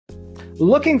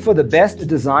Looking for the best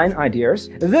design ideas?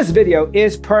 This video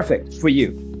is perfect for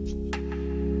you.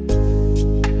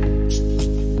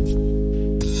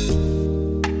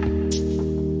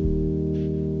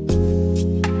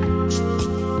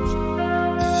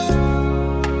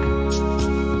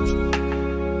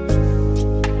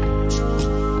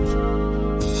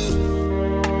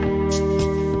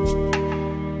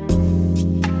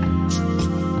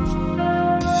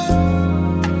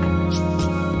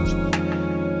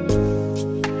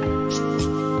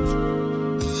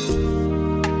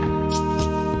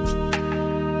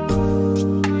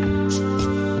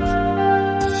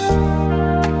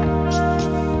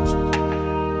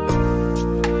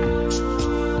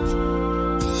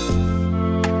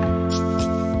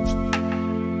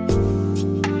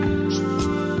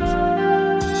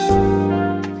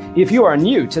 If you are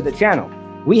new to the channel,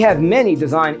 we have many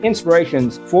design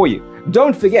inspirations for you.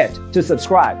 Don't forget to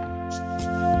subscribe.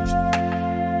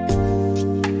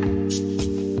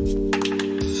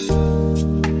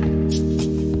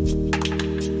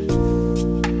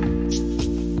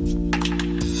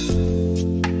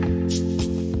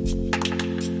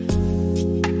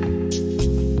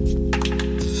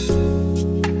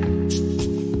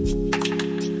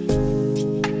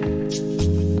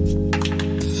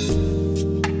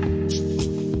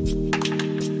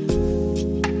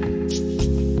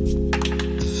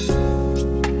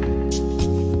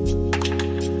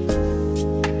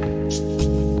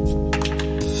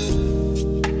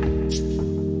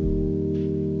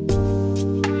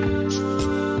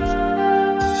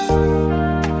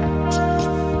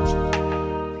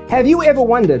 Have you ever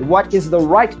wondered what is the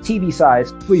right TV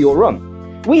size for your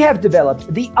room? We have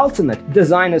developed the ultimate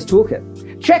designer's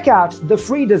toolkit. Check out the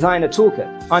free designer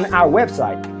toolkit on our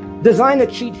website,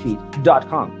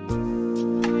 designercheatsheet.com.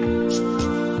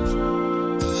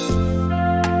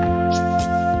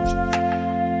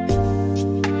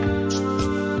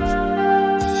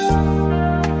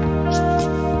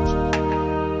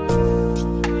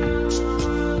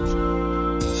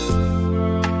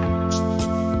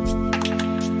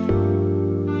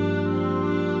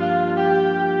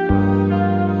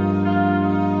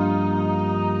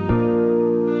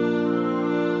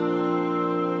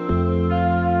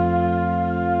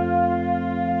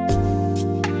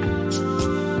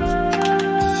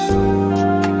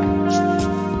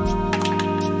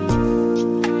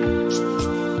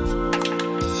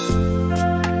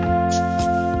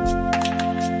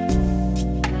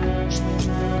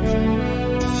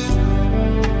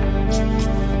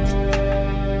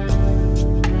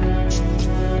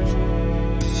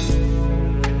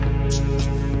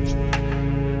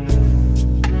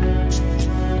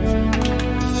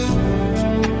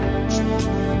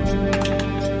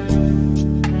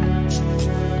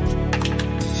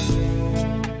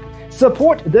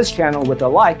 Support this channel with a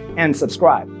like and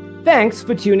subscribe. Thanks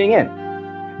for tuning in.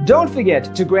 Don't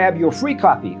forget to grab your free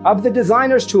copy of the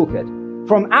Designer's Toolkit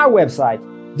from our website,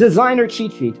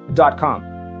 designercheatsheet.com.